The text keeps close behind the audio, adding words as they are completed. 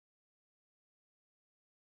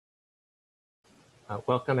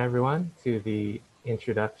Welcome everyone to the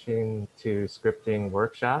Introduction to Scripting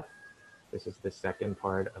workshop. This is the second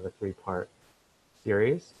part of a three-part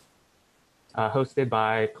series hosted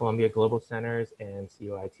by Columbia Global Centers and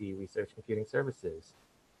CUIT Research Computing Services.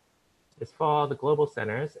 This fall, the Global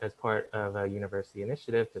Centers, as part of a university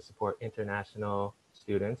initiative to support international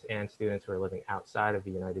students and students who are living outside of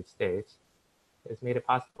the United States, has made it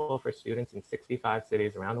possible for students in 65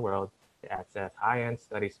 cities around the world to access high-end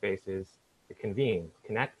study spaces to convene,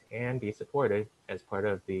 connect, and be supported as part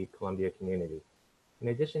of the Columbia community. In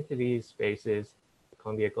addition to these spaces, the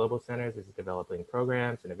Columbia Global Centers is developing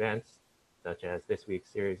programs and events, such as this week's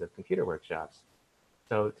series of computer workshops.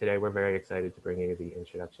 So today we're very excited to bring you the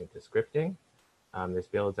Introduction to Scripting. This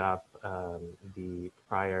builds off the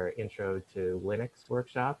prior Intro to Linux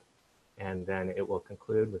workshop, and then it will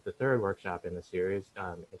conclude with the third workshop in the series,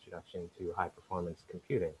 Introduction to High Performance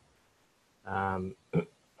Computing.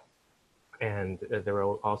 And there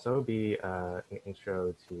will also be an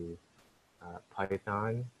intro to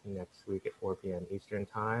Python next week at 4 p.m. Eastern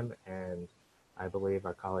Time, and I believe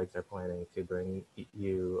our colleagues are planning to bring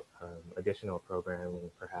you additional programming,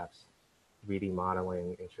 perhaps 3D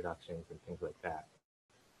modeling introductions and things like that.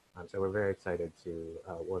 So we're very excited to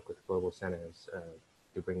work with Global Centers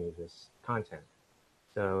to bring you this content.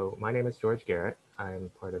 So my name is George Garrett. I'm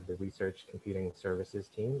part of the Research Computing Services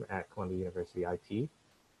team at Columbia University IT.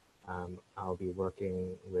 I'll be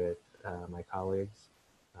working with my colleagues,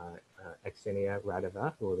 Ksenia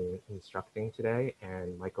Radeva, who will be instructing today,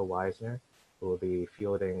 and Michael Weisner, who will be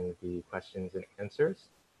fielding the questions and answers.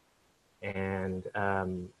 And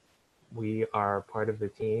we are part of the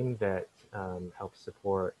team that helps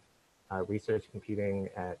support research computing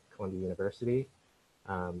at Columbia University.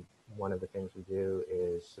 One of the things we do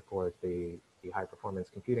is support the high performance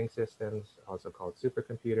computing systems, also called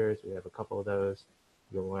supercomputers. We have a couple of those.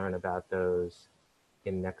 You'll learn about those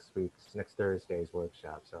in next Thursday's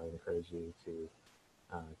workshop. So I encourage you to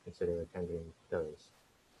consider attending those.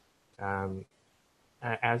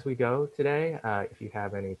 As we go today, if you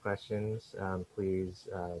have any questions, please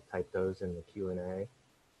type those in the Q&A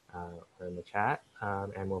or in the chat,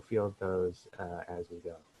 and we'll field those as we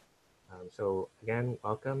go. So again,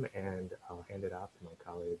 welcome, and I'll hand it off to my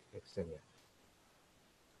colleague, Ksenia.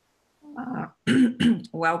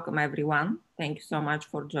 Welcome, everyone. Thank you so much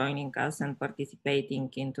for joining us and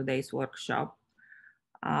participating in today's workshop.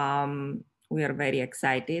 We are very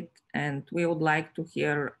excited, and we would like to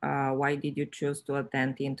hear why did you choose to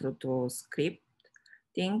attend Intro to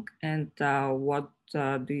Scripting, and what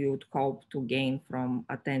do you hope to gain from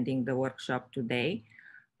attending the workshop today?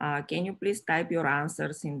 Can you please type your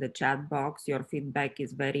answers in the chat box? Your feedback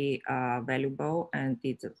is very valuable, and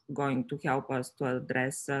it's going to help us to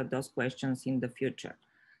address those questions in the future.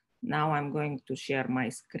 Now I'm going to share my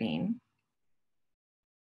screen.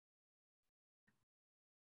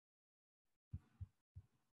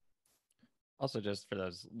 Also, just for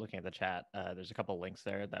those looking at the chat, there's a couple links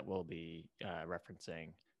there that we'll be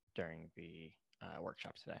referencing during the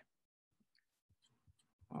workshop today.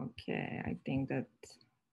 Okay,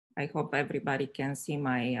 I hope everybody can see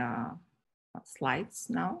my slides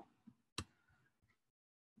now.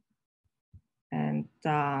 And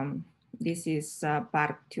this is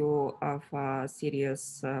part 2 of a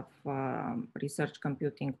series of research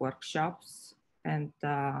computing workshops. And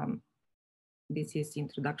this is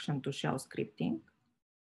Introduction to Shell Scripting.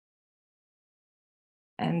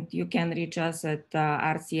 And you can reach us at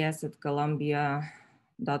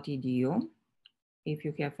rcs@columbia.edu if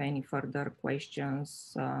you have any further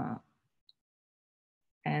questions.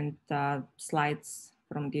 And slides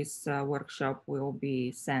from this workshop will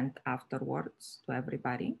be sent afterwards to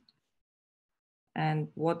everybody.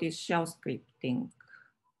 And what is shell scripting?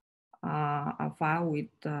 A file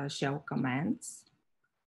with shell commands.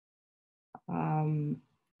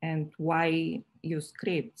 And why use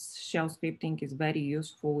scripts? Shell scripting is very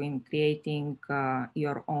useful in creating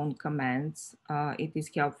your own commands. It is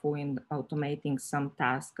helpful in automating some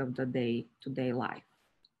tasks of the day-to-day life.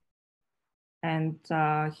 And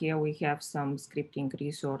here we have some scripting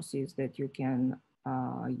resources that you can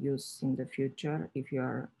use in the future if you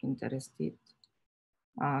are interested.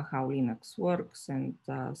 How Linux works, and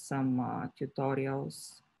some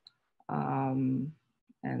tutorials, and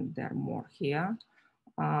there are more here.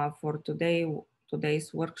 For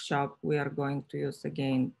today's workshop, we are going to use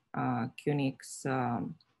again QNX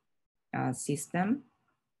system.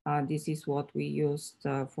 This is what we used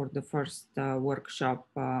for the first workshop,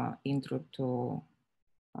 Intro to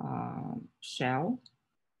Shell.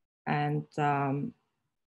 And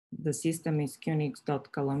the system is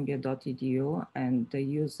qnix.columbia.edu, and the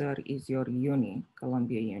user is your uni,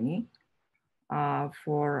 Columbia Uni.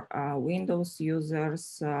 For Windows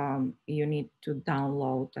users, you need to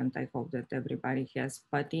download, and I hope that everybody has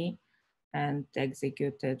PuTTY and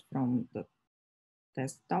execute it from the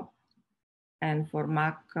desktop. And for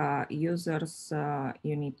Mac users,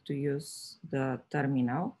 you need to use the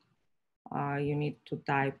terminal. You need to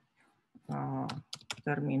type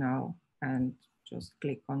terminal and just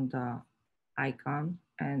click on the icon,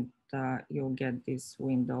 and you'll get this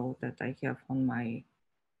window that I have on my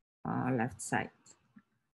left side.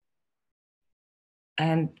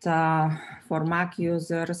 And for Mac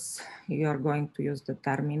users, you're going to use the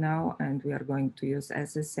terminal, and we are going to use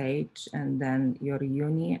SSH and then your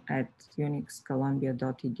uni at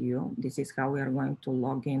unixcolumbia.edu. This is how we are going to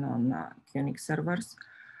log in on QNX servers.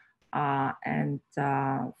 And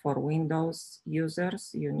for Windows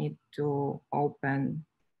users, you need to open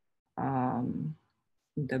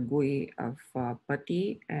the GUI of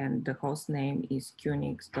PuTTY, and the host name is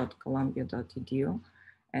qnix.columbia.edu.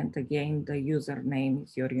 And again, the username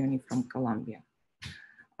is your uni from Columbia.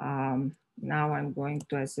 Now I'm going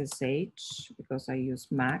to SSH because I use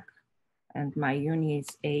Mac, and my uni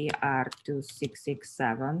is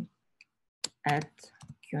AR2667 at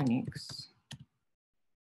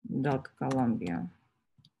qnix.columbia.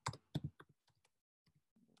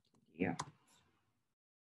 Yeah.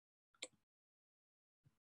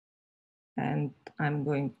 And I'm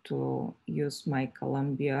going to use my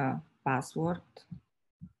Columbia password,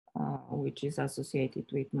 which is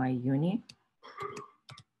associated with my uni.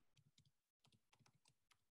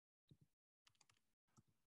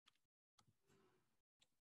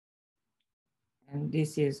 And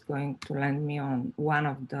this is going to land me on one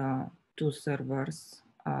of the two servers,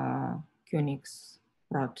 QNX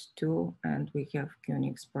prod 2, and we have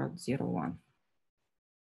QNX prod 01.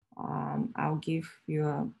 I'll give you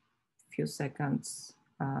a few seconds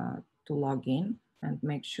to log in and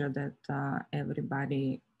make sure that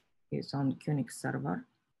everybody is on QNX server.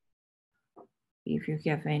 If you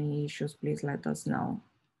have any issues, please let us know.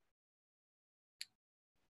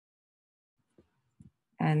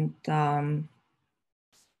 And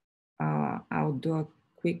I'll do a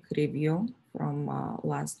quick review from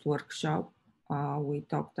last workshop. We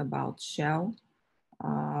talked about shell,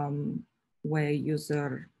 where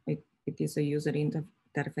it is a user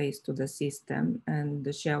interface to the system, and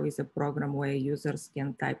the shell is a program where users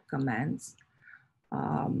can type commands.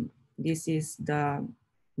 This is the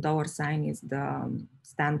 $sign is the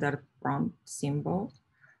standard prompt symbol.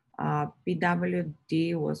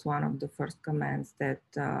 PWD was one of the first commands that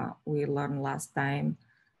we learned last time,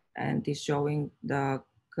 and is showing the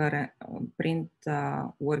current print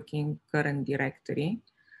working current directory.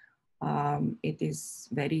 It is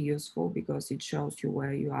very useful because it shows you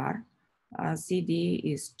where you are. CD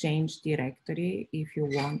is change directory. If you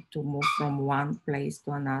want to move from one place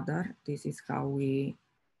to another, this is how we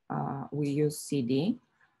use CD.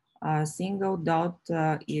 Single dot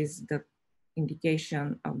is the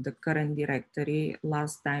indication of the current directory.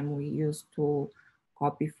 Last time we used to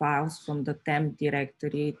copy files from the temp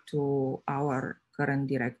directory to our current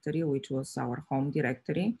directory, which was our home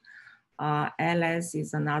directory. ls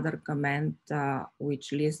is another command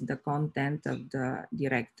which lists the content of the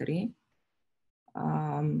directory.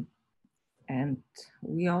 And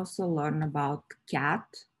we also learn about cat,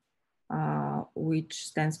 which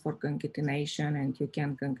stands for concatenation, and you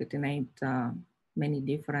can concatenate many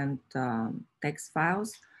different text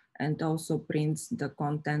files, and also prints the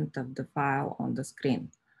content of the file on the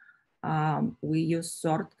screen. We use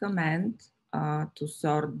sort command to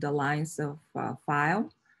sort the lines of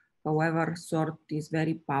file. However, sort is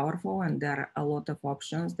very powerful, and there are a lot of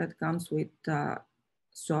options that comes with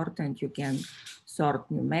sort, and you can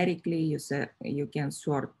sort numerically, you can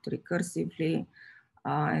sort recursively,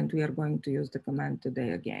 and we are going to use the command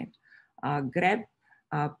today again. Grep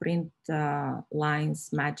print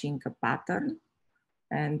lines matching a pattern,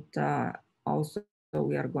 and also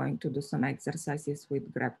we are going to do some exercises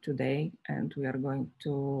with grep today, and we are going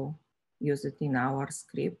to use it in our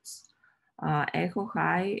scripts. Echo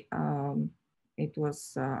high, it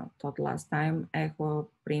was taught last time. Echo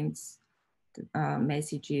prints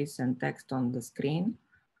messages and text on the screen.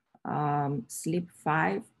 Sleep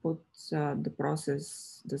 5 puts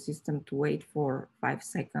the system to wait for 5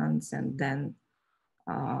 seconds, and then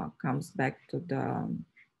comes back to the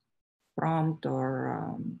prompt,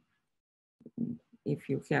 or if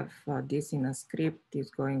you have this in a script, it's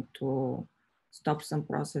going to stop some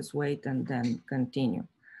process, wait, and then continue.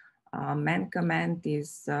 Man command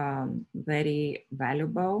is very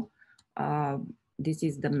valuable. This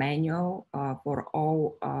is the manual for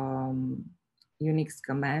all Unix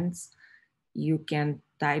commands. You can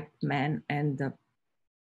type man and the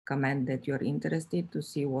command that you're interested to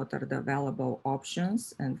see what are the available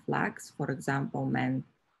options and flags. For example, man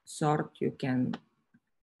sort, you can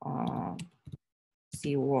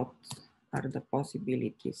see what are the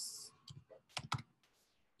possibilities.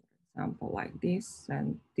 For example, like this,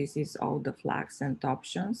 and this is all the flags and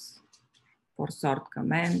options for sort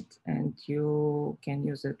command, and you can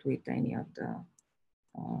use it with any of the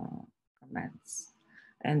commands.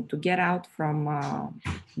 And to get out from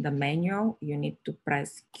the menu, you need to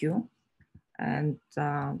press Q, and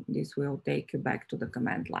this will take you back to the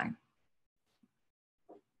command line.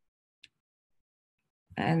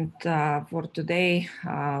 And for today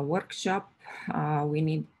workshop, we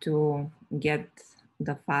need to get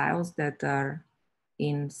the files that are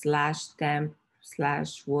in /temp/work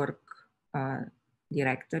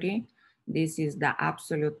directory. This is the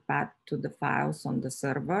absolute path to the files on the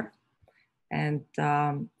server. And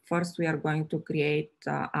first we are going to create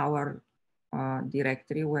our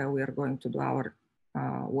directory where we are going to do our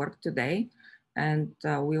work today. And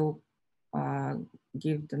we'll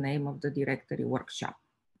give the name of the directory workshop.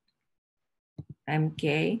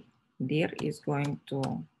 MK dir is going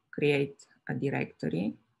to create a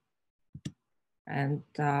directory and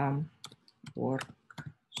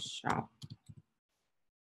workshop.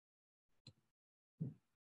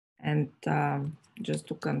 And just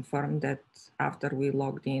to confirm that after we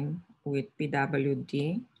logged in with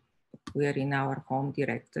pwd, we are in our home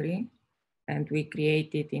directory, and we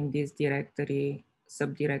created in this directory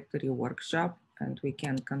subdirectory workshop, and we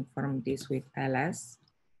can confirm this with ls,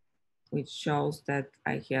 which shows that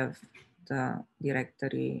I have the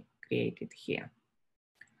directory created here.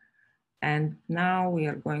 And now we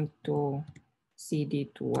are going to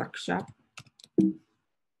cd to workshop.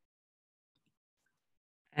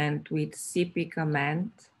 And with cp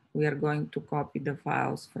command, we are going to copy the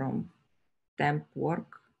files from temp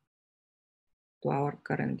work to our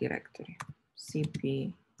current directory,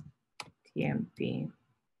 cp tmp/work.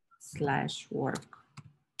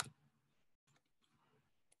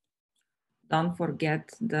 Don't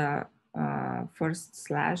forget the first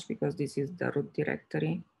slash, because this is the root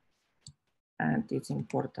directory and it's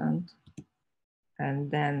important. And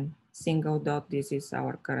then single dot, this is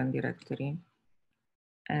our current directory.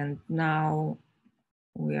 And now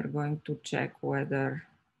we are going to check whether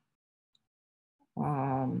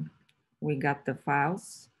we got the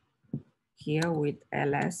files here with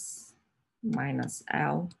ls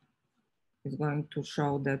 -l is going to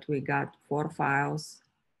show that we got 4 files,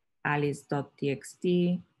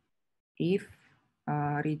 alice.txt, if,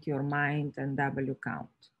 read your mind, and wcount.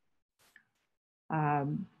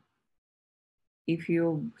 If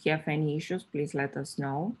you have any issues, please let us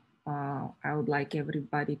know. I would like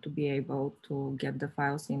everybody to be able to get the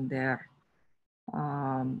files in their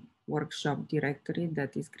workshop directory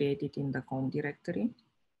that is created in the home directory.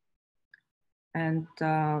 And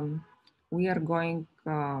we are going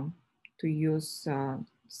to use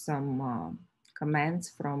some commands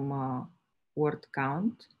from word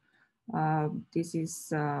count. This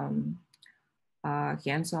is a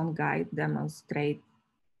hands-on guide demonstrate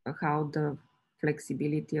how the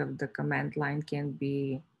flexibility of the command line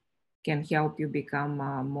can help you become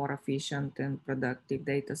a more efficient and productive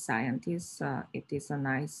data scientist. It is a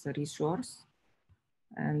nice resource.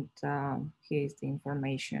 And here's the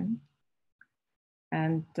information.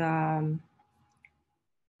 And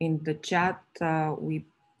in the chat, we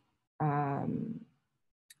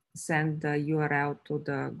send the URL to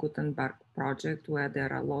the Gutenberg project, where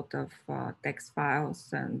there are a lot of text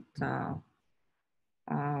files, and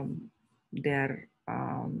they're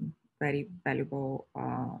very valuable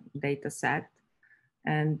data set.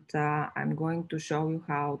 And I'm going to show you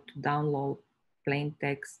how to download plain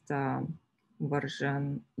text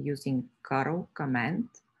version using curl command.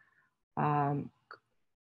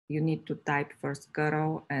 You need to type first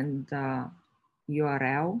curl and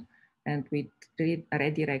URL, and with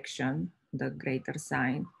redirection, the greater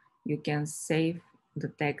sign, you can save the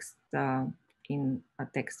text in a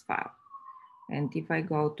text file. And if I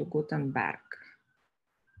go to Gutenberg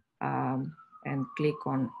and click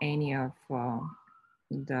on any of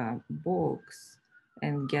the books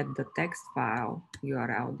and get the text file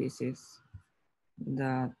URL, this is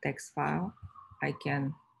the text file, I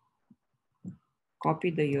can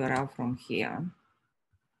copy the URL from here.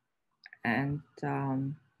 And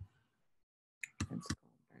let's go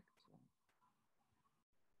back to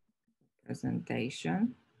the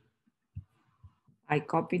presentation. I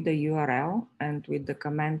copy the URL, and with the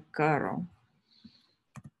command curl,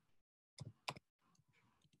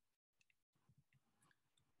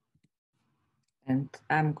 and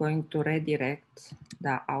I'm going to redirect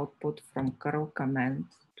the output from curl command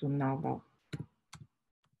to novel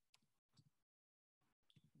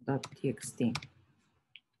 .txt.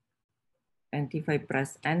 And if I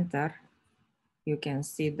press enter, you can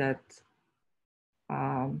see that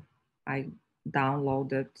I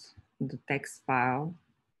downloaded the text file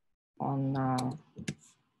on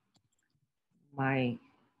my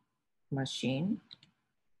machine,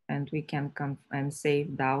 and we can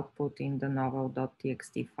save the output in the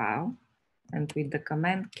novel.txt file. And with the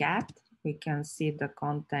command cat, we can see the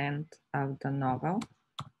content of the novel.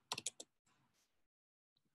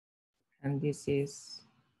 And this is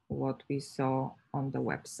what we saw on the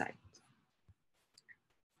website.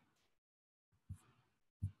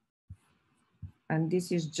 And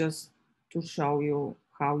this is just to show you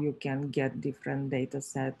how you can get different data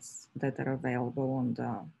sets that are available on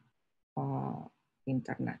the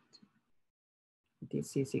internet.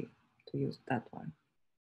 It's easy to use that one.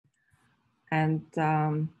 And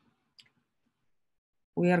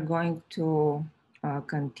we are going to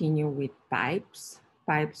continue with pipes.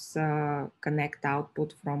 Pipes connect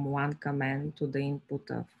output from one command to the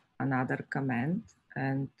input of another command.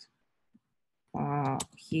 And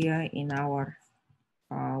here in our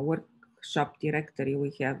workshop directory,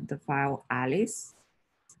 we have the file Alice,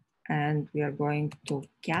 and we are going to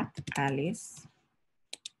cat Alice.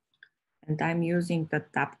 And I'm using the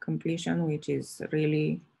tab completion, which is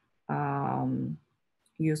really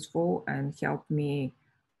useful and help me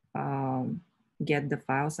get the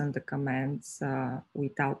files and the commands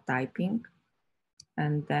without typing.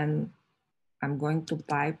 And then I'm going to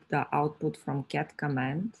pipe the output from cat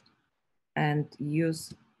command and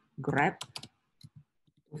use grep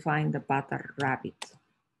to find the pattern rabbit.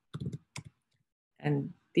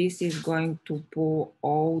 And this is going to pull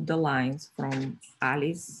all the lines from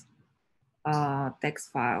Alice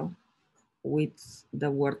text file with the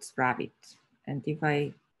words rabbit. And if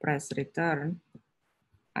I press return,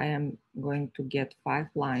 I am going to get 5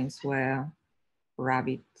 lines where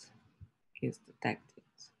rabbit is detected,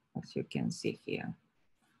 as you can see here.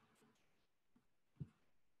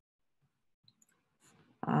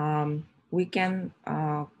 We can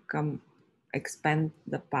expand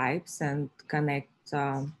the pipes and connect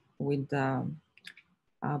with the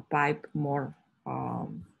pipe more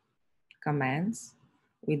commands.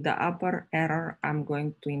 With the upper arrow, I'm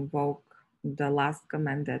going to invoke the last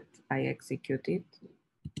command that I executed,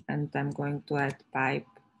 and I'm going to add pipe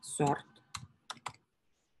sort.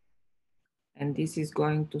 And this is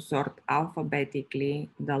going to sort alphabetically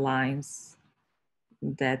the lines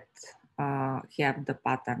that have the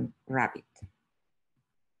pattern rabbit.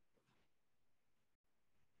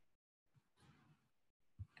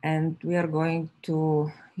 And we are going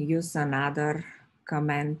to use another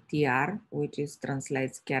command tr, which is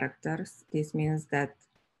translates characters. This means that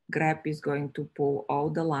grep is going to pull all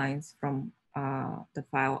the lines from the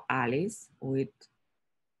file Alice with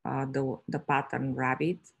the pattern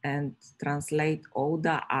rabbit and translate all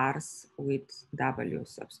the R's with W,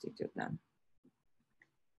 substitute them.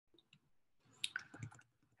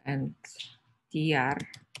 And tr,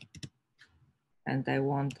 and I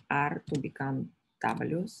want R to become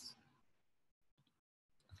W's.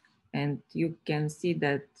 And you can see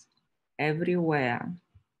that everywhere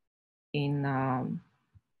in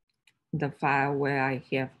the file where I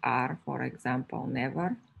have R, for example,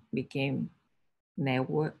 never became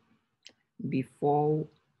never, before,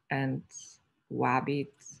 and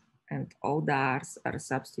wabbit, and all the R's are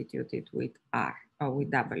substituted with R or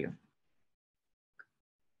with W.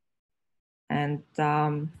 And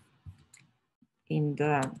in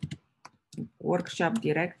the workshop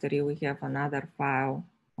directory, we have another file,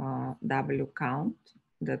 W count,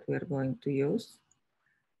 that we're going to use.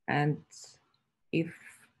 And if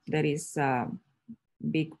there is a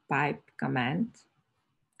big pipe command,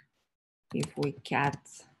 if we cat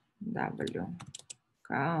W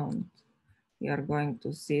count, you're going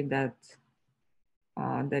to see that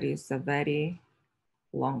there is a very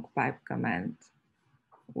long pipe command,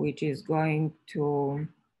 which is going to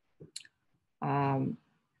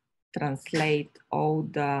translate all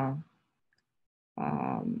the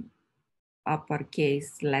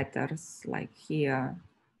uppercase letters, like here,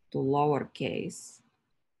 to lowercase,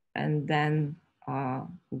 and then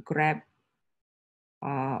grep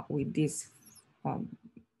with these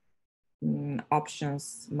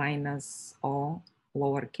options -o,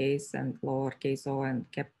 lowercase, and lowercase o, and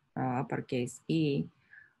uppercase e.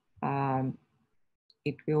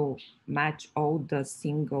 It will match all the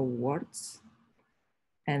single words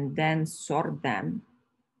and then sort them,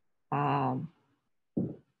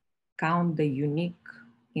 count the unique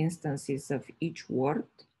instances of each word,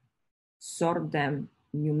 sort them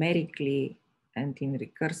numerically and in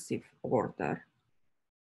recursive order.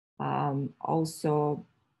 Also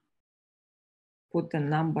put a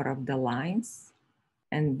number of the lines,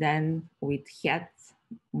 and then with head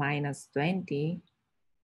 -20,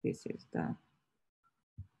 this is the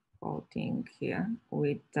whole thing here,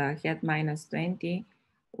 with head -20,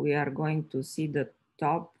 we are going to see the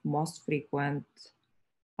top most frequent,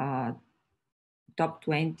 top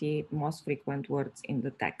 20 most frequent words in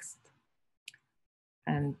the text.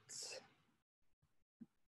 And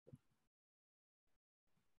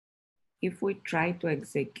if we try to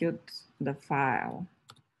execute the file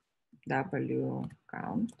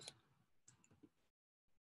wcount,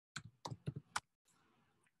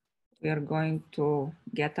 we are going to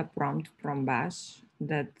get a prompt from bash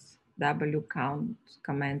that wcount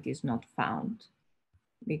command is not found,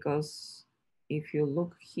 because if you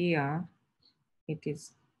look here, it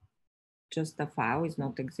is just a file, is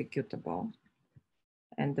not executable.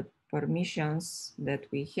 And the permissions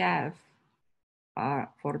that we have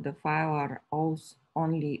for the file are also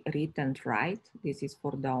only read and write. This is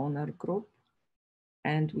for the owner group.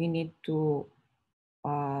 And we need to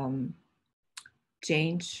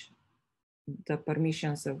change the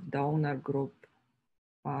permissions of the owner group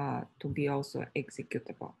to be also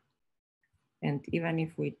executable. And even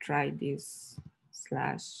if we try this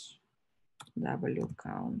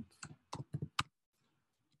 /wcount,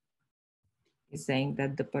 is saying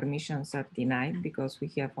that the permissions are denied because we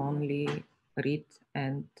have only read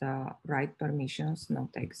and write permissions, not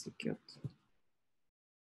execute.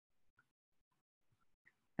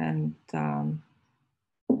 And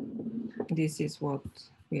this is what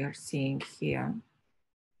we are seeing here.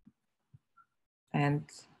 And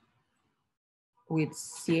with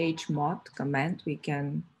chmod command, we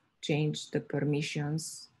can change the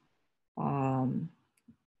permissions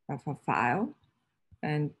of a file.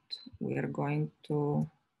 And we are going to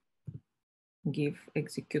give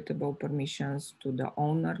executable permissions to the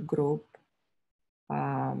owner group,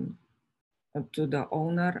 to the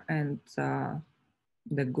owner and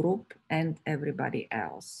the group and everybody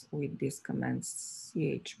else with this command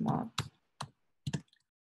chmod.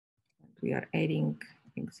 We are adding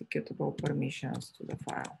executable permissions to the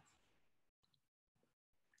file.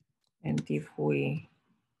 And if we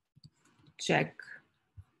check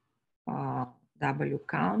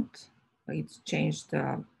wcount, it's changed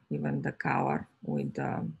even the color with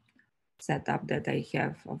the setup that I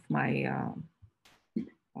have of my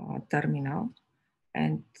terminal.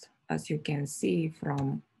 And as you can see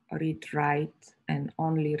from read, write, and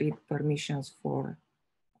only read permissions for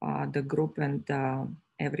the group and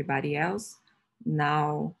everybody else,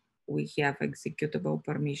 now we have executable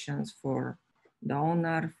permissions for the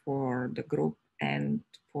owner, for the group, and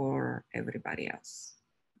for everybody else.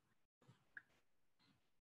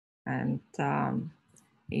 And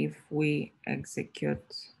if we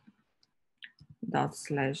execute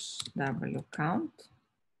 /wcount,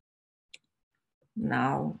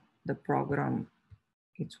 now the program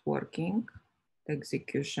is working. The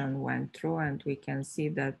execution went through, and we can see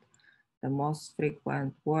that the most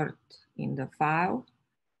frequent word in the file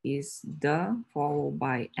is the, followed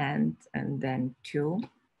by and then to.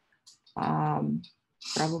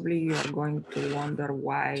 Probably you are going to wonder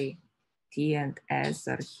why T and S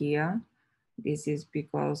are here. This is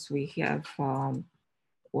because we have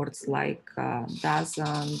words like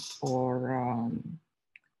doesn't, or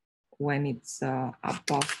when it's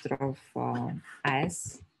apostrophe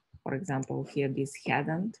S. For example, here this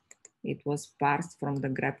hadn't. It was parsed from the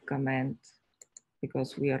grep command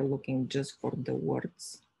because we are looking just for the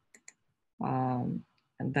words and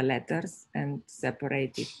the letters, and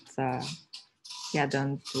separate it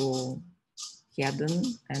hadn't to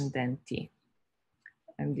hadn't and then T.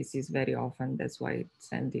 And this is very often, that's why it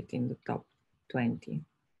sent it in the top 20.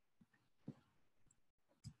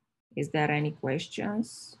 Is there any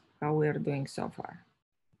questions? How we are doing so far?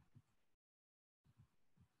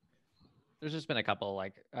 There's just been a couple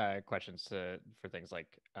like questions for things like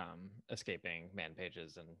escaping man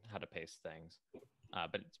pages and how to paste things.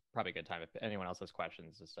 But it's probably a good time if anyone else has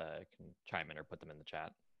questions, just can chime in or put them in the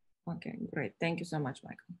chat. Okay, great. Thank you so much,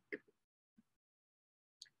 Michael.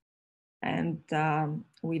 And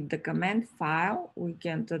with the command file, we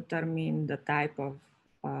can determine the type of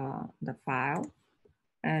the file.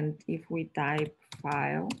 And if we type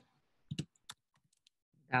file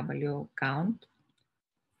wcount,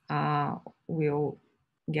 we'll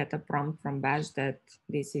get a prompt from bash that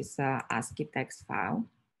this is a ASCII text file.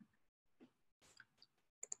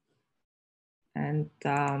 And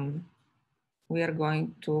we are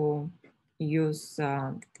going to use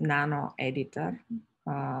Nano editor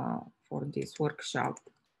for this workshop.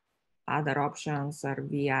 Other options are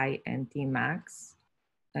VI and Tmax,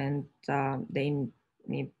 and they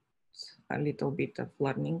need a little bit of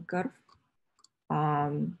learning curve.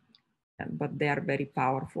 but they are very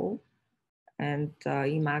powerful. And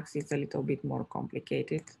Emacs is a little bit more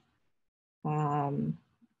complicated.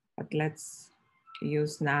 But let's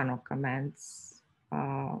use nano commands.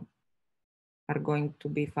 Are going to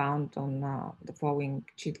be found on the following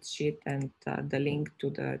cheat sheet, and the link to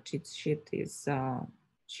the cheat sheet is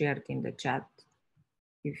shared in the chat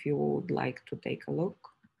if you would like to take a look.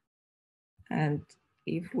 And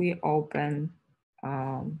if we open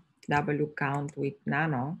wcount with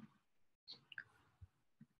nano,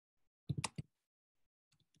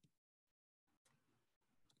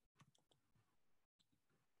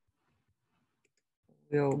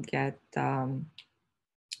 we'll get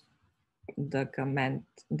the command,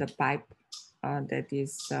 the pipe that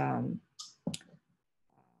is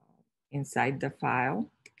inside the file.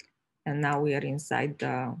 And now we are inside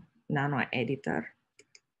the nano editor.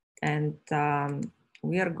 And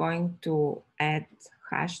we are going to add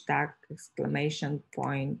hashtag exclamation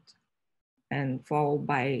point and followed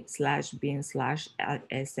by /bin/sh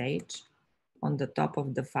on the top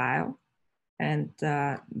of the file. And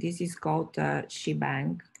this is called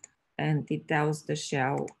shebang. And it tells the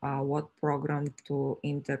shell what program to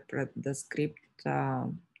interpret the script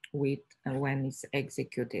with and when it's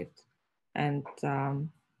executed. And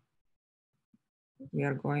we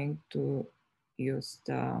are going to use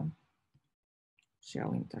the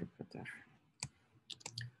shell interpreter.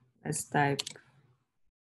 Let's type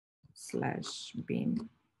 /bin/sh.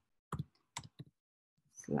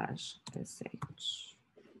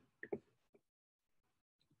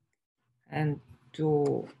 And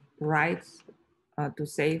to write, to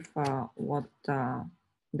save what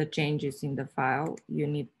the changes in the file, you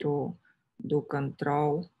need to do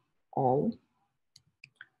Control-O,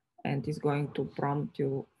 and it's going to prompt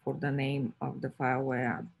you for the name of the file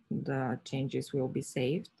where the changes will be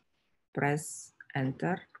saved. Press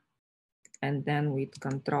Enter, and then with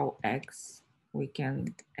Control-X, we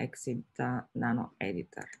can exit the nano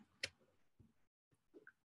editor.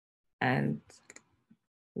 And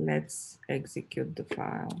let's execute the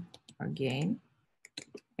file again.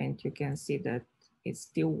 And you can see that it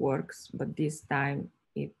still works, but this time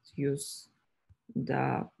it uses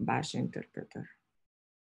the bash interpreter.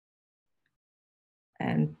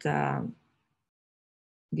 And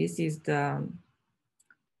this is the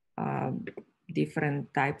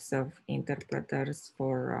different types of interpreters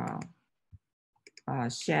for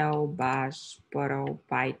shell, bash, Perl,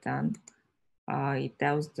 Python. It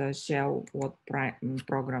tells the shell what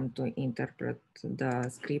program to interpret the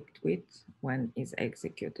script with when it's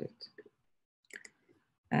executed.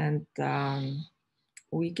 And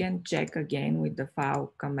we can check again with the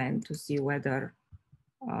file command to see whether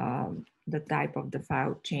the type of the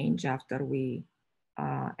file changed after we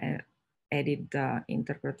edit the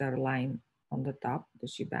interpreter line on the top, the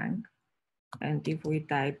shebang. And if we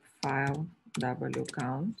type file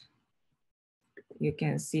wcount, you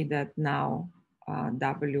can see that now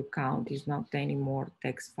wcount is not anymore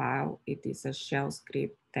text file, it is a shell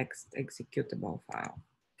script text executable file.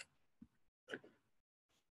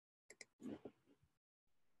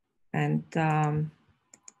 And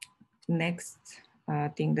next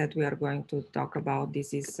thing that we are going to talk about,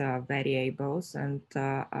 this is variables, and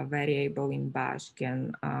a variable in bash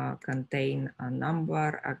can contain a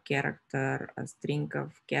number, a character, a string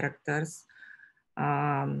of characters.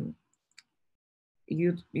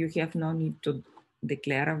 You have no need to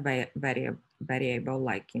declare a variable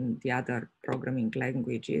like in the other programming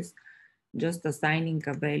languages. Just assigning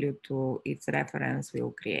a value to its reference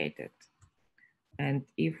will create it. And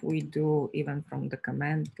if we do even from the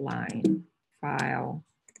command line, file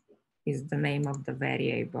is the name of the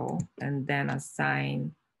variable, and then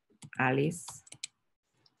assign Alice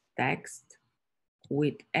text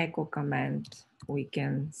with echo command, we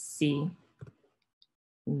can see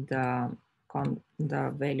the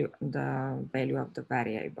value of the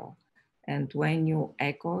variable. And when you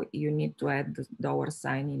echo, you need to add the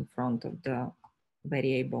 $sign in front of the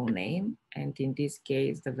variable name. And in this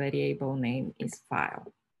case, the variable name is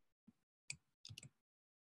file.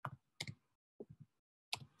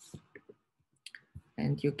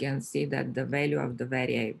 And you can see that the value of the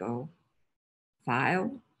variable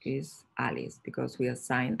file is Alice because we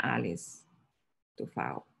assign Alice to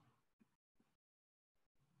file.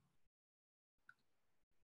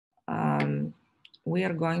 We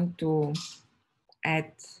are going to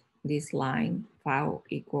add this line, file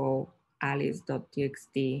equal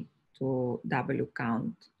alice.txt to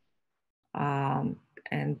wcount,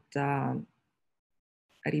 and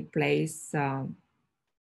replace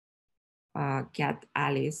cat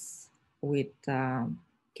Alice with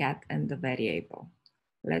cat and the variable.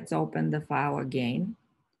 Let's open the file again.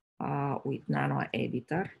 with Nano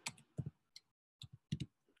Editor.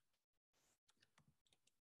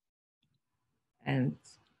 And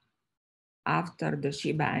after the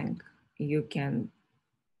shebang, you can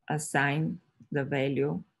assign the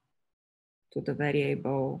value to the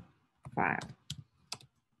variable file.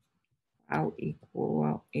 File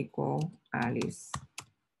equal alice.txt.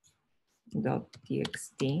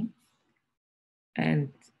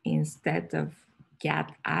 And instead of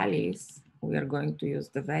get Alice, we are going to use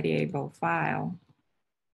the variable file.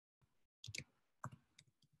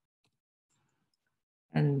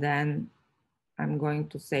 And then I'm going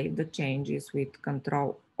to save the changes with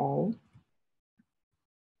Control-O.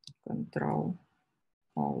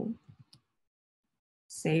 Control-O.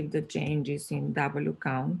 Save the changes in W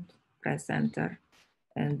count, press enter.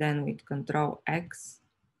 And then with Control-X,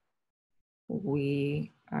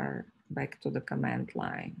 we are back to the command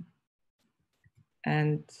line.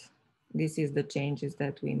 And this is the changes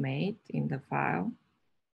that we made in the file.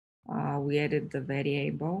 We added the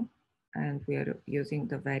variable, and we are using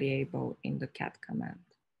the variable in the cat command.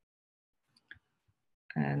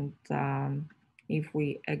 And if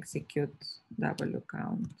we execute W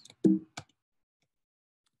count,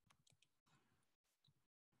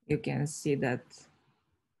 you can see that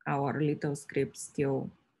our little script still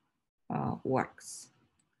works.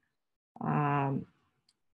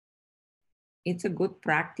 It's a good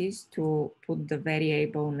practice to put the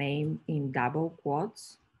variable name in double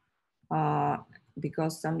quotes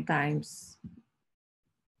because sometimes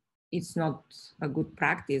it's not a good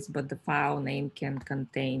practice, but the file name can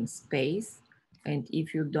contain space. And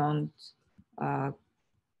if you don't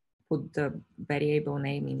put the variable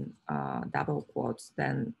name in double quotes,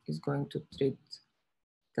 then it's going to treat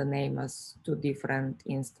the name as two different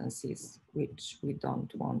instances, which we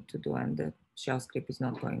don't want to do, and the shell script is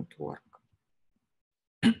not going to work.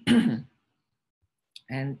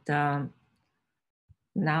 And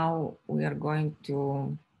now we are going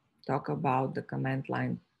to talk about the command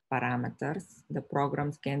line parameters. The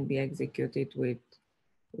programs can be executed with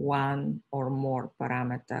one or more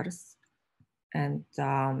parameters. And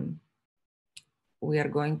we are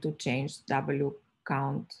going to change W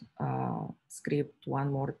count script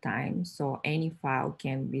one more time. So any file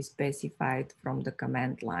can be specified from the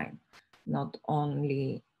command line, not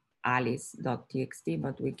only alice.txt,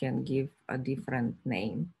 but we can give a different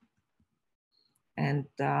name. And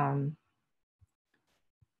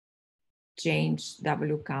change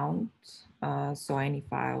W count, so any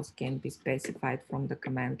files can be specified from the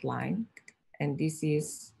command line. And this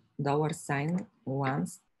is $1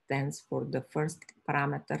 stands for the first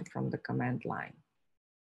parameter from the command line.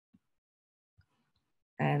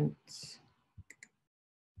 And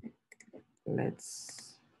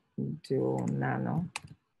let's do nano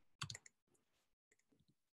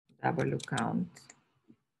W count.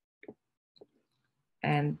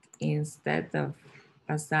 And instead of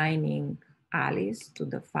assigning Alice to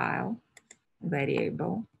the file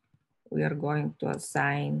variable, we are going to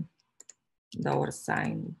assign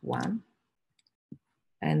 $1.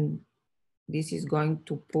 And this is going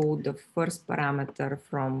to pull the first parameter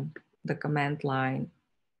from the command line,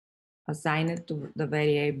 assign it to the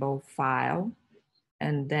variable file,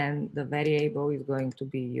 and then the variable is going to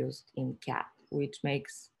be used in cat, which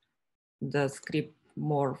makes the script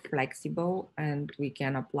more flexible, and we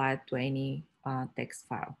can apply it to any text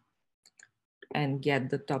file and get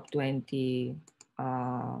the top 20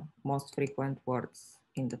 most frequent words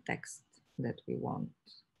in the text that we want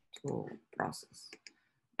to process.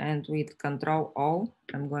 And with Control-O,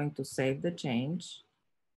 I'm going to save the change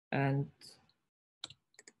and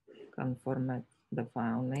conformat the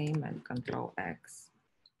file name and Control-X.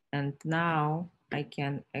 And now I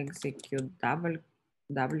can execute W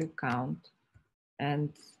count,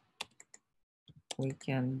 and we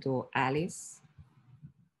can do Alice,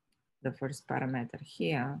 the first parameter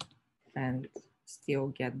here, and still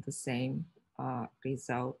get the same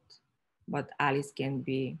result. But Alice can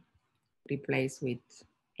be replaced with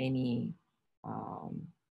any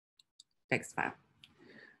text file.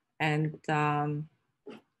 And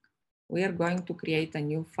we are going to create a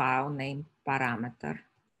new file named parameter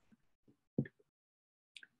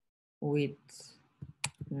with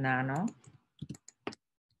nano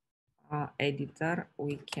editor.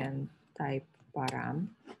 We can type param,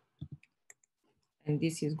 and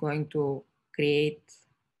this is going to create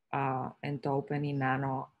and open in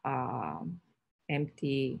nano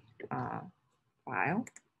empty file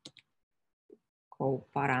called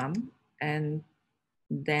param. And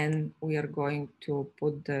then we are going to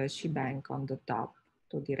put the shebang on the top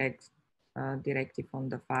to direct it on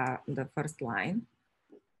the file, the first line.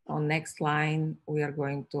 On next line, we are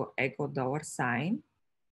going to echo $,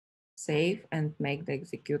 save and make the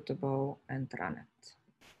executable and run it.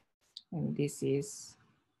 And this is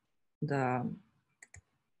the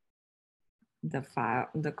file,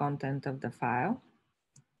 the content of the file.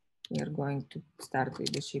 We are going to start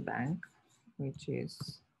with the shebang, which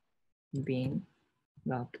is bin.sh,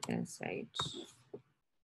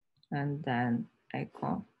 and then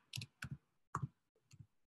echo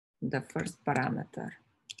the first parameter.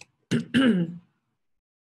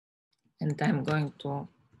 And I'm going to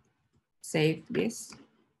save this,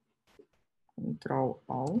 Control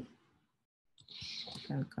O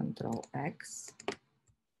and Control X.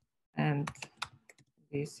 And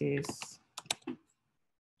this is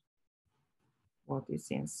what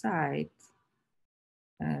is inside.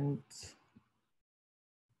 And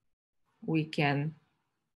we can,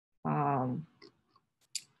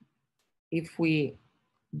 if we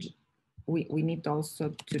need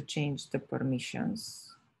also to change the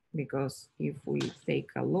permissions, because if we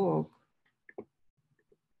take a look,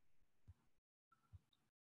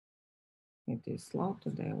 it is slow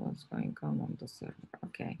today. What's going on the server?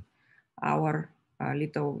 Okay, our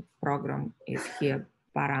little program is here,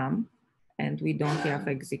 param, and we don't have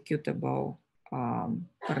executable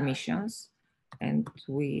permissions, and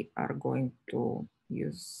we are going to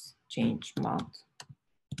use change mod,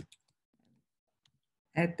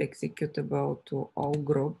 add executable to all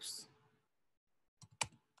groups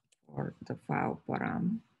for the file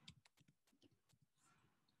param.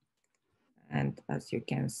 And as you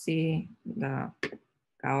can see, the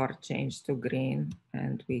color changed to green,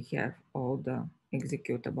 and we have all the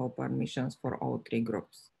executable permissions for all three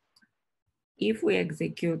groups. If we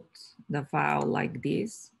execute the file like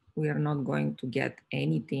this, we are not going to get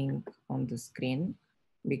anything on the screen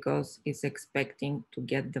because it's expecting to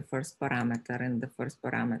get the first parameter, and the first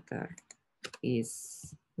parameter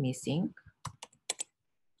is missing.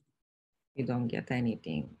 We don't get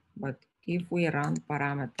anything. But if we run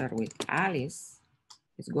parameter with Alice,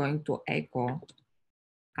 it's going to echo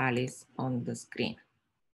Alice on the screen.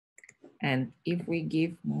 And if we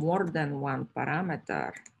give more than one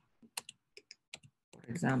parameter, for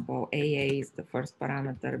example, AA is the first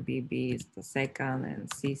parameter, BB is the second, and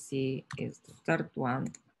CC is the third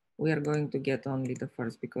one, we are going to get only the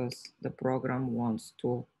first because the program wants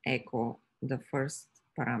to echo the first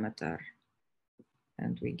parameter,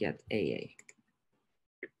 and we get AA.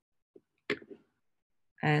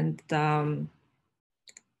 And $sign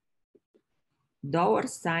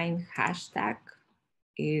hashtag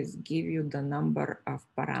is give you the number of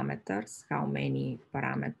parameters, how many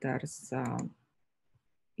parameters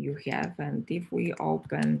you have. And if we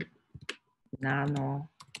open nano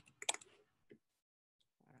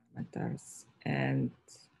parameters and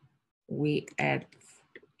we add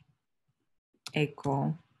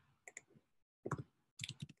echo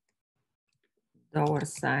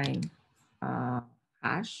 $sign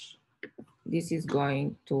hash, this is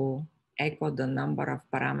going to echo the number of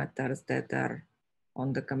parameters that are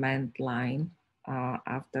on the command line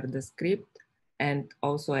after the script, and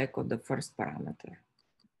also echo the first parameter.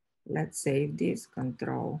 Let's save this,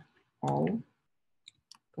 Control O,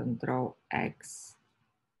 Control X.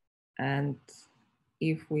 And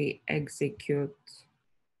if we execute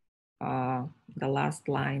the last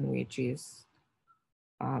line, which is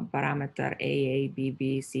parameter AA,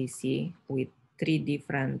 BB, CC with three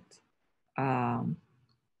different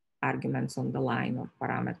arguments on the line or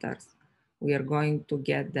parameters, we are going to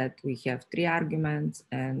get that we have three arguments,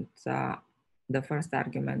 and the first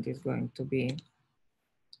argument is going to be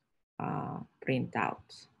print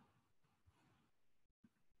out.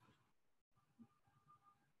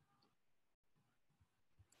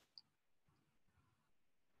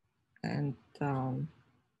 And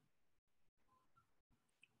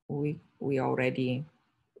we already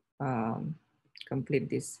complete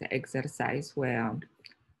this exercise where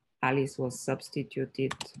Alice was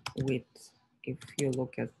substituted with, if you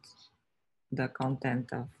look at the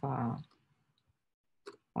content of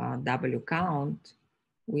W count,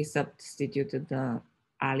 we substituted the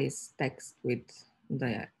Alice text with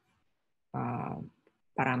the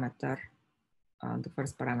parameter, the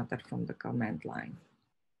first parameter from the command line.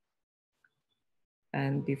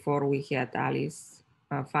 And before we had Alice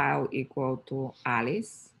file equal to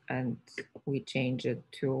Alice, and we changed it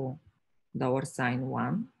to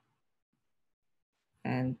 $1.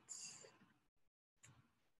 And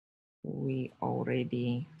we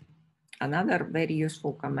already, another very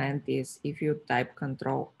useful command is if you type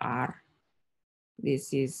Control R,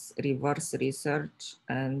 this is reverse research.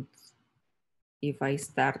 And if I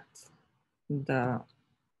start to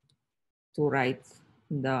write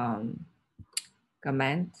the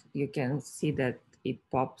command, you can see that it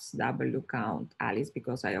pops W count Alice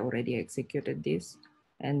because I already executed this,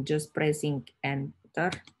 and just pressing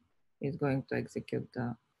enter is going to execute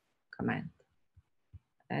the command.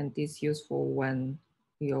 And it's useful when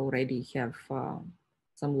you already have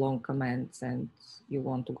some long commands and you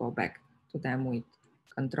want to go back to them with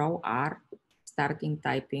Control R, starting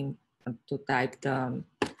typing to type the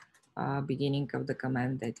beginning of the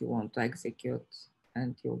command that you want to execute,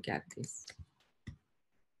 and you'll get this.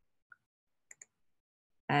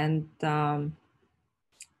 And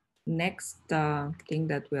next thing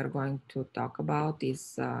that we are going to talk about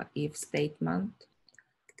is if statement.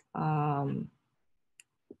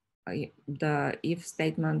 The if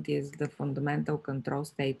statement is the fundamental control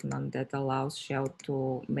statement that allows shell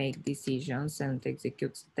to make decisions and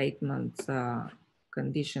execute statements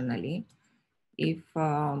conditionally. If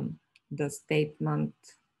the statement,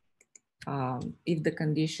 if the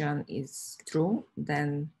condition is true,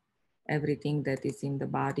 then everything that is in the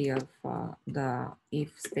body of the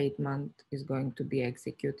if statement is going to be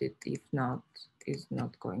executed. If not, is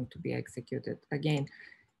not going to be executed. Again,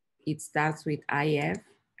 it starts with IF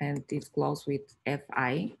and it's closed with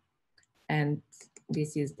FI. And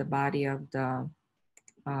this is the body of the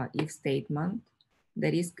if statement.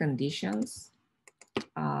 There is conditions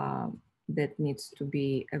that needs to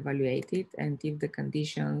be evaluated. And if the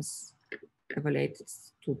conditions evaluated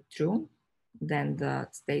to true, then the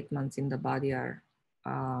statements in the body are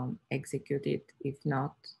executed. If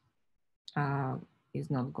not, is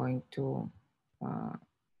not going to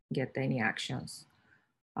get any actions.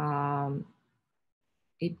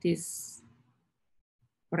 It is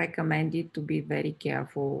recommended to be very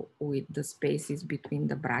careful with the spaces between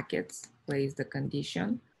the brackets, where is the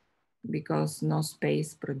condition, because no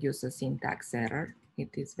space produces syntax error. It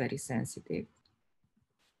is very sensitive.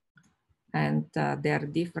 And there are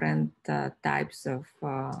different types of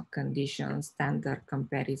conditions: standard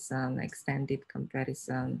comparison, extended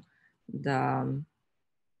comparison. The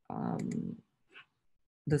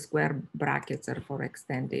square brackets are for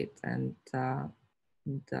extended, and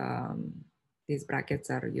these brackets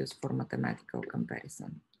are used for mathematical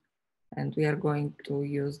comparison. And we are going to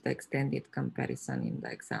use the extended comparison in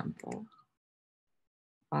the example.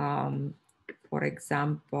 For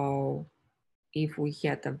example, if we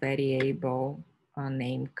had a variable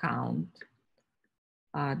named count,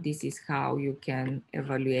 this is how you can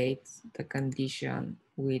evaluate the condition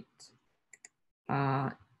with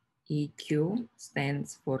EQ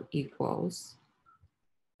stands for equals.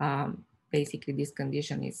 Basically, this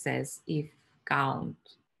condition, it says if count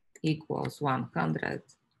equals 100,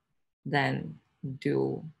 then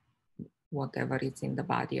do whatever is in the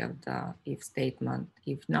body of the if statement.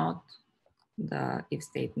 If not, the if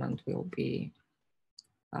statement will be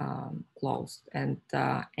closed. And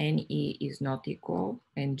NE is not equal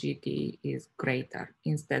and GT is greater.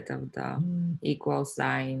 Instead of the equal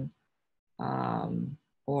sign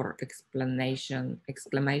or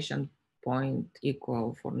exclamation point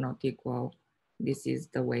equal for not equal, this is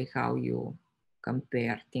the way how you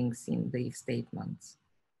compare things in the if statements.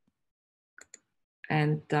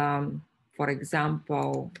 And for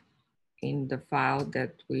example, in the file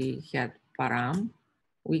that we had param,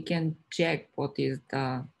 we can check what is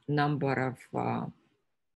the number of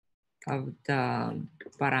the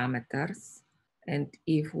parameters. And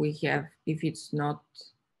if it's not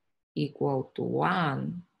equal to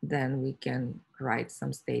 1, then we can write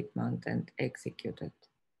some statement and execute it.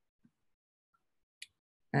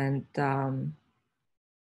 And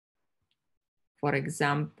for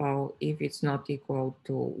example, if it's not equal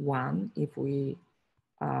to 1, if we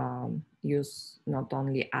use not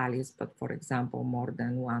only Alice, but for example, more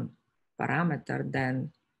than one parameter,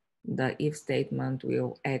 then the if statement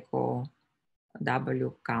will echo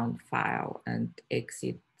W count file and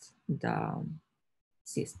exit the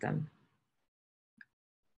system.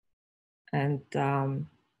 And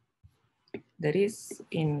there is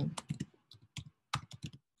in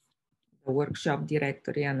the workshop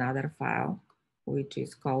directory another file, which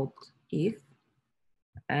is called if,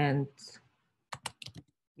 and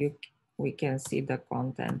we can see the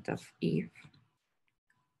content of if.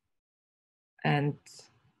 And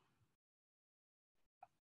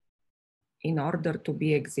in order to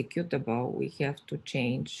be executable, we have to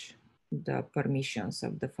change the permissions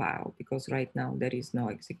of the file, because right now there is no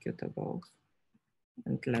executable.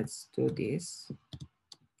 And let's do this.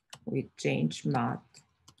 We change math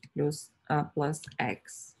plus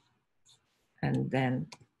X, and then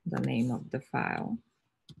the name of the file.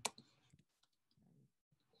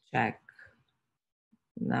 Check.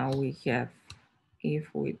 Now we have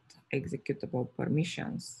if with executable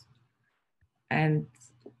permissions. And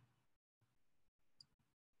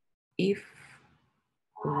if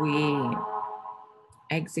we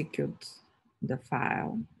execute the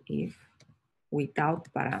file if without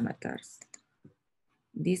parameters,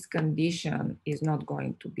 this condition is not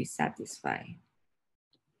going to be satisfied.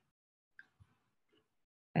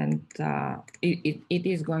 And it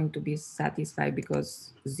is going to be satisfied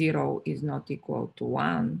because 0 is not equal to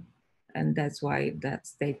 1. And that's why that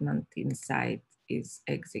statement inside is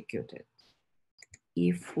executed.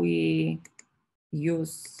 If we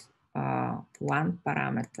use one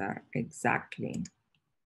parameter exactly,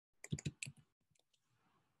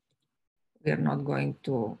 we're not going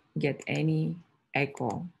to get any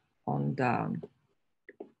echo on the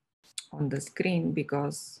screen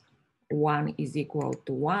because 1 is equal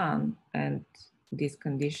to 1 and this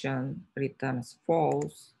condition returns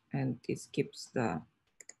false and this keeps the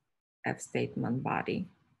F statement body.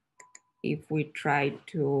 If we try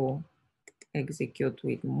to execute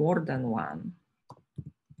with more than 1,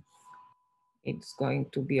 it's going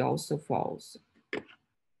to be also false.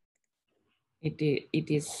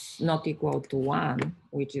 It is not equal to 1,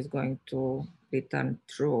 which is going to return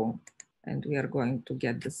true, and we are going to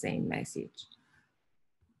get the same message.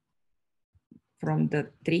 From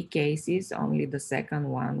the 3 cases, only the second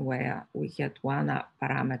one where we had one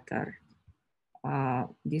parameter,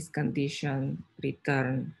 this condition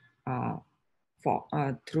returned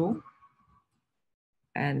true,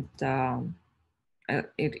 and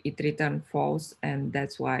it returned false, and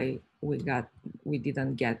that's why we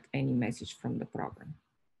didn't get any message from the program.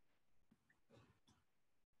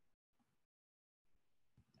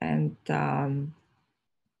 And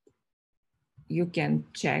you can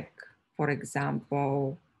check, for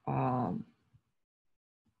example,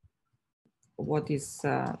 what is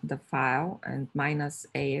the file, and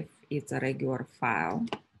 -af is a regular file.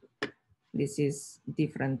 This is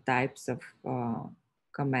different types of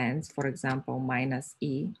commands. For example,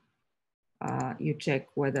 -e, you check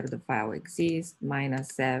whether the file exists.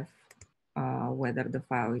 -f, whether the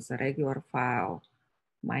file is a regular file.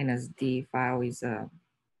 -d file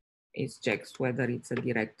is checks whether it's a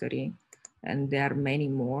directory. And there are many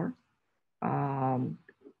more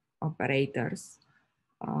operators.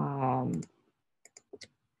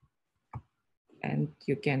 And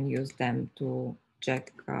you can use them to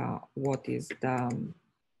check what is the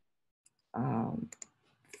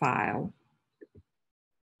file.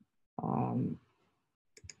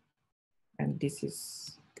 And this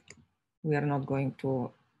is, we are not going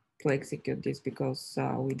to execute this because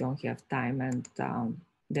we don't have time, and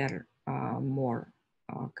there are more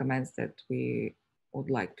commands that we would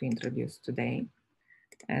like to introduce today.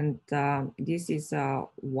 And this is a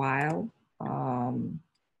while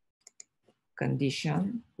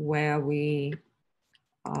condition where we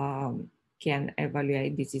can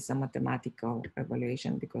evaluate. This is a mathematical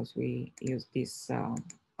evaluation because we use these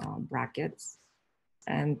brackets.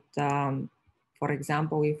 And for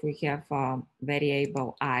example, if we have a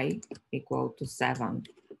variable I equal to 7,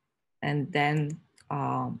 and then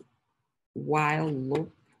while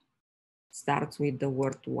loop starts with the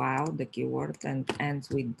word while, the keyword, and ends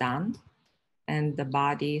with done, and the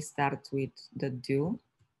body starts with the do,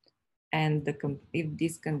 and if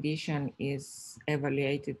this condition is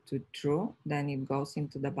evaluated to true, then it goes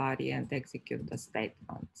into the body and execute the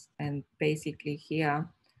statements. And basically here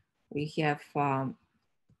we have a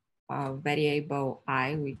variable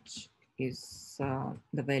I, which is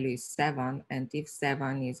the value is 7, and if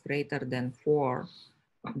 7 is greater than 4,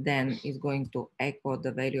 then it's going to echo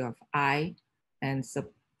the value of I and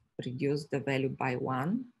reduce the value by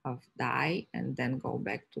 1 of the I, and then go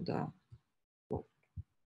back to the loop.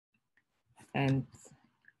 And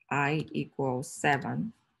I equals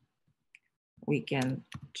 7, we can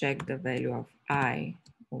check the value of I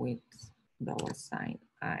with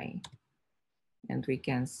 $I. And we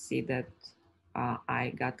can see that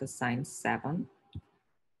I got assigned 7.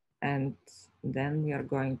 And then we are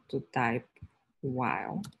going to type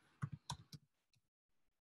while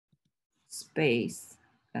space,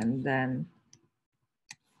 and then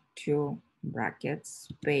 2 brackets,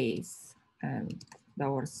 space, and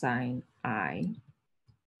 $I,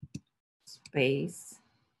 space,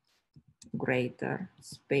 greater,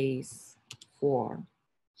 space, 4,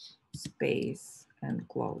 space, and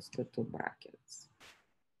close the 2 brackets.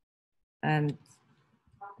 And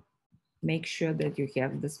make sure that you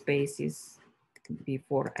have the spaces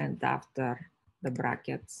before and after the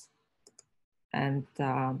brackets. And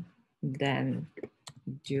then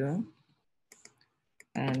do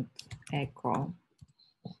and echo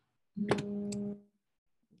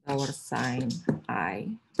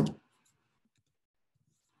 $I.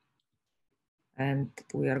 And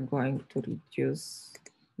we are going to reduce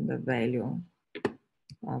the value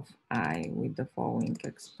of I with the following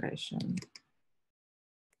expression.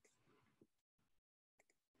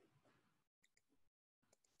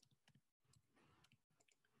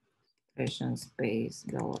 Expression space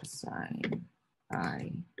 $sign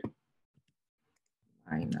I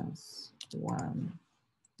minus 1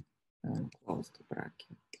 and close the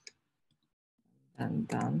bracket and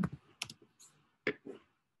done.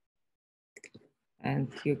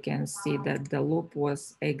 And you can see that the loop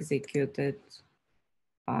was executed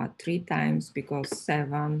 3 times because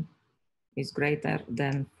 7 is greater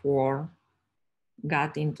than 4,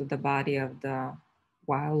 got into the body of the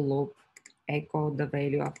while loop, echo the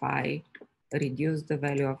value of I, reduce the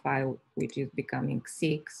value of I, which is becoming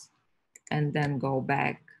 6, and then go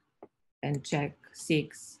back and check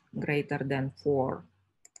 6 greater than 4,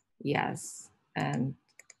 yes, and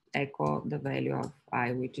echo the value of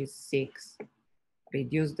I, which is 6,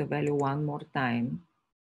 reduce the value one more time,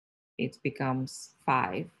 it becomes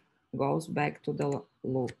 5, goes back to the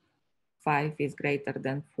loop, 5 is greater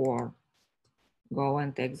than 4, go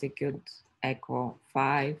and execute echo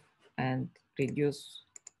 5 and reduce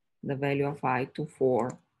the value of I to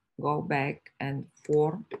 4, go back and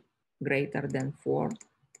 4 greater than 4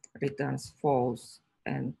 returns false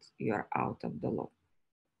and you're out of the loop.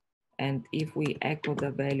 And if we echo the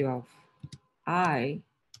value of I,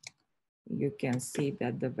 you can see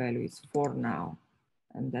that the value is 4 now.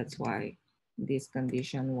 And that's why this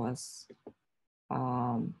condition was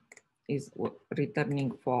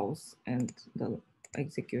returning false and the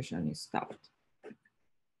execution is stopped.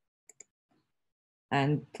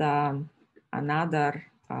 And another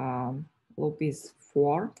loop is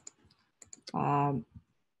 4.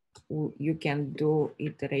 You can do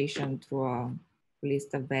iteration through a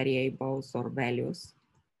list of variables or values.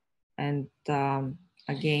 And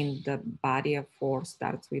again, the body of 4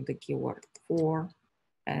 starts with the keyword 4,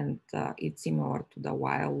 and it's similar to the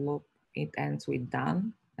while loop. It ends with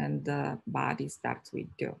done, and the body starts with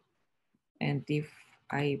do. And if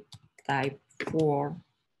I type 4,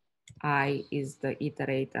 I is the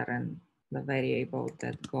iterator and the variable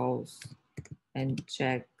that goes and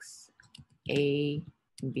checks A,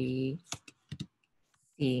 B,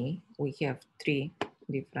 C. We have 3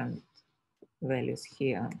 different values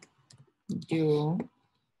here. Do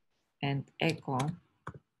and echo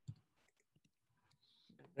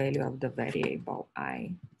the value of the variable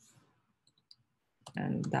I,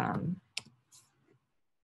 and done.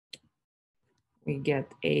 We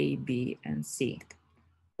get A, B, and C.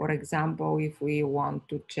 For example, if we want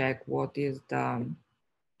to check what is the,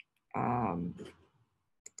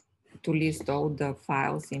 to list all the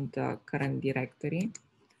files in the current directory,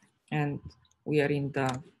 and we are in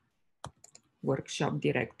the workshop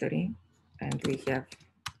directory, and we have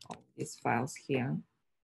all these files here.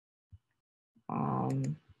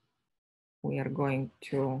 We are going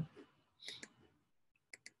to,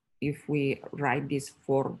 if we write this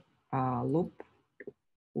for loop,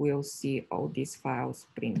 we'll see all these files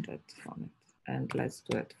printed from it. And let's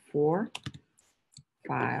do it. For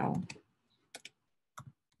file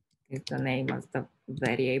is the name of the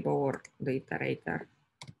variable or the iterator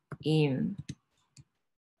in,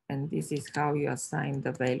 and this is how you assign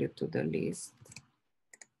the value to the list.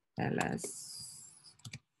 ls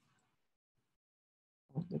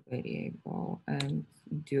of the variable and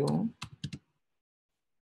do,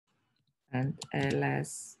 and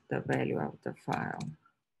ls the value of the file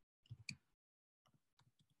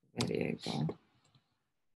variable,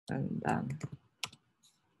 and done.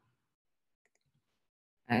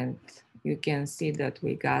 And you can see that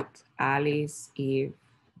we got Alice, Eve,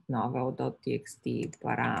 novel.txt,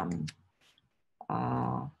 param,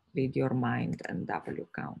 read your mind, and W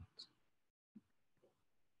count.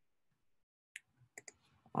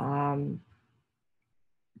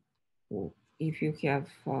 If you have,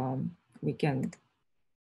 we can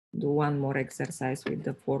do one more exercise with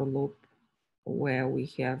the for loop where we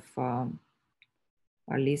have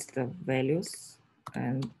a list of values,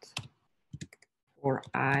 and for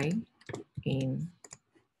I in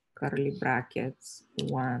curly brackets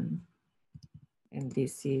 1, and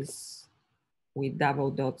this is with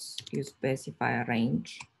double dots, you specify a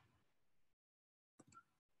range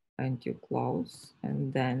and you close,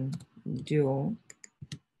 and then do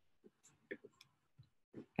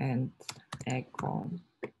and echo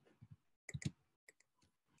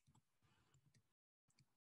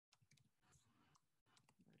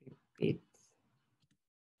repeat.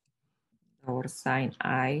 Our sign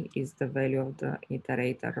I is the value of the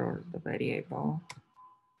iterator or the variable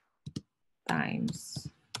times,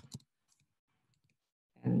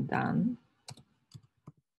 and done.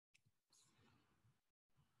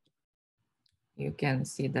 You can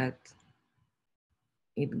see that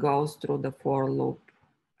it goes through the for loop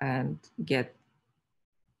and get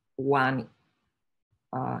one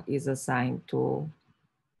is assigned to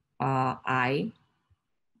I,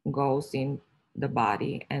 goes in the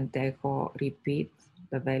body, and Tejo repeat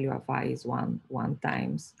the value of I is one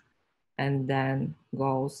times, and then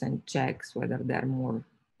goes and checks whether there are more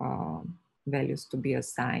values to be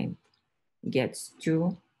assigned, gets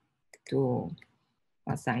two to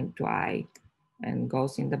assign to I, and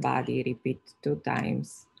goes in the body, repeat 2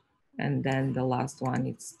 times, and then the last one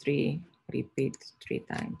is 3, repeat 3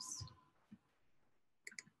 times.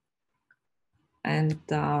 And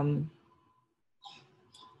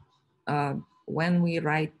when we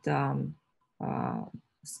write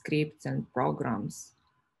scripts and programs,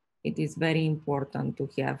 it is very important to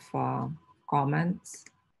have comments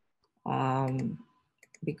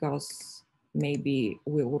because maybe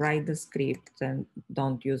we'll write the script and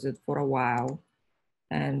don't use it for a while.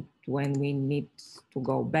 And when we need to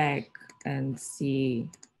go back and see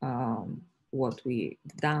what we've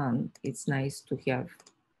done, it's nice to have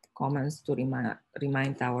comments to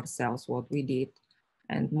remind ourselves what we did.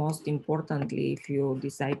 And most importantly, if you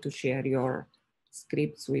decide to share your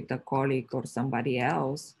scripts with a colleague or somebody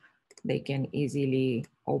else, they can easily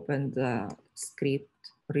open the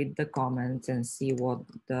script, read the comments, and see what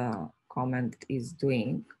the comment is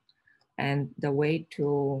doing. And the way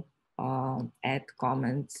to add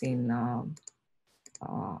comments in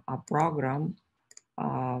a program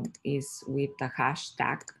is with a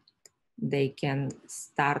hashtag. They can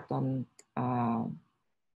start on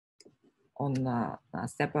a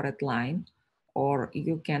separate line, or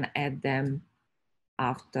you can add them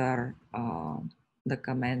after the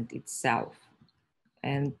comment itself.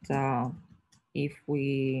 And if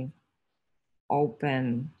we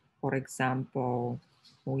open, for example,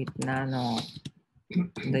 with Nano,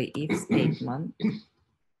 the if statement,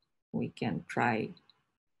 we can try,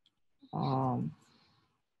 for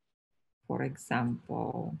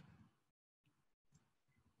example,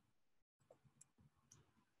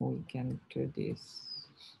 we can do this.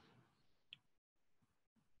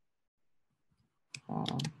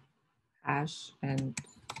 Hash, and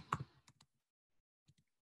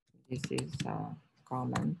this is a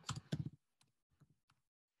comment,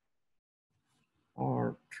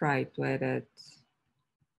 or try to add it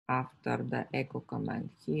after the echo command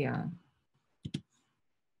here.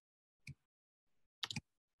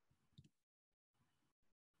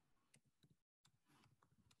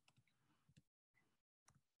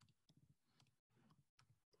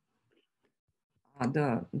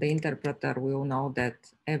 The interpreter will know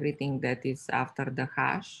that everything that is after the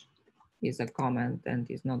hash is a comment and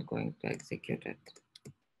is not going to execute it.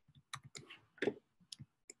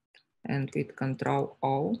 And with Control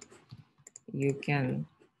O, you can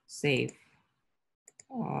save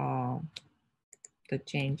the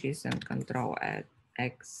changes, and Control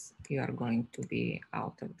X, you are going to be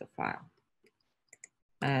out of the file.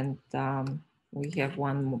 And we have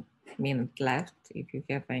 1 minute left. If you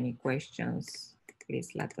have any questions,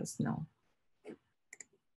 please let us know.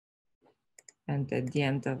 And at the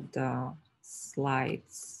end of the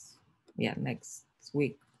slides, yeah, next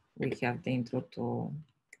week, we have the intro to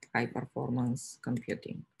high performance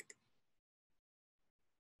computing.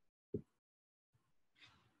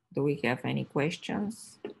 Do we have any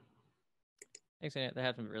questions? Thanks, Anya. There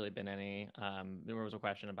haven't really been any. There was a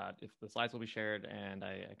question about if the slides will be shared, and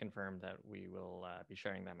I confirmed that we will be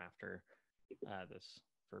sharing them after this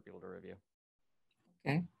for people to review.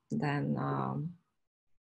 Okay, then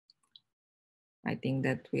I think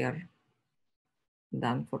that we are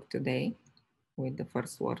done for today with the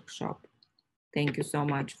first workshop. Thank you so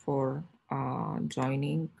much for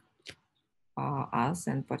joining us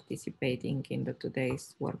and participating in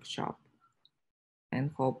today's workshop, and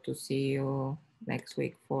hope to see you next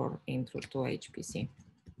week for Intro to HPC.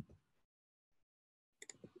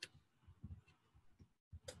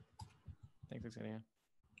 Thanks, Xenia.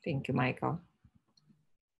 Thank you, Michael.